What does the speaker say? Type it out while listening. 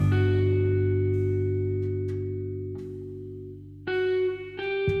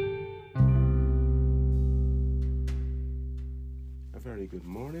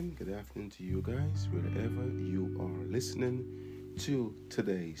afternoon to you guys, wherever you are listening to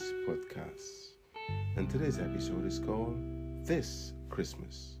today's podcast. And today's episode is called This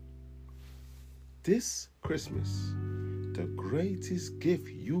Christmas. This Christmas, the greatest gift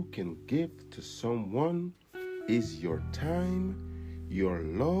you can give to someone is your time, your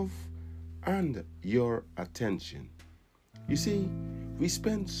love, and your attention. You see, we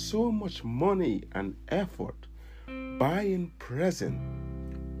spend so much money and effort buying presents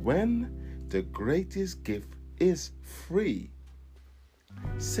when the greatest gift is free.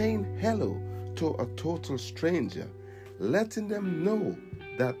 Saying hello to a total stranger, letting them know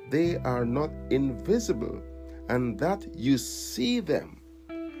that they are not invisible and that you see them.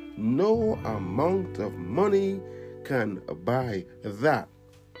 No amount of money can buy that.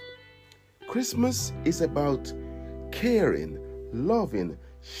 Christmas is about caring, loving,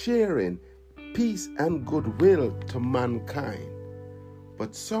 sharing, peace and goodwill to mankind.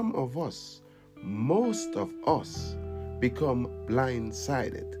 But some of us, most of us, become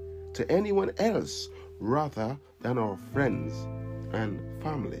blindsided to anyone else rather than our friends and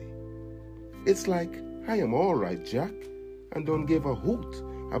family. It's like, I am all right, Jack, and don't give a hoot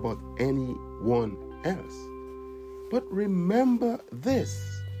about anyone else. But remember this,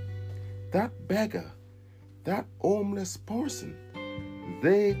 that beggar, that homeless person,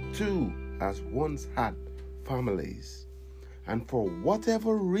 they too as once had families. And for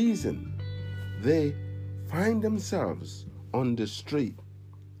whatever reason, they find themselves on the street.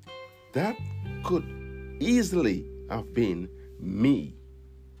 That could easily have been me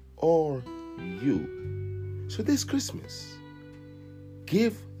or you. So this Christmas,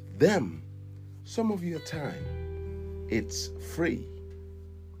 give them some of your time. It's free.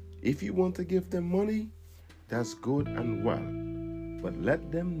 If you want to give them money, that's good and well. But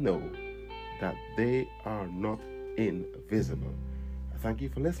let them know that they are not invisible. I thank you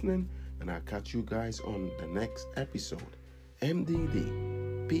for listening, and I'll catch you guys on the next episode.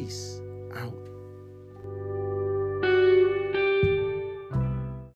 MDD. Peace out.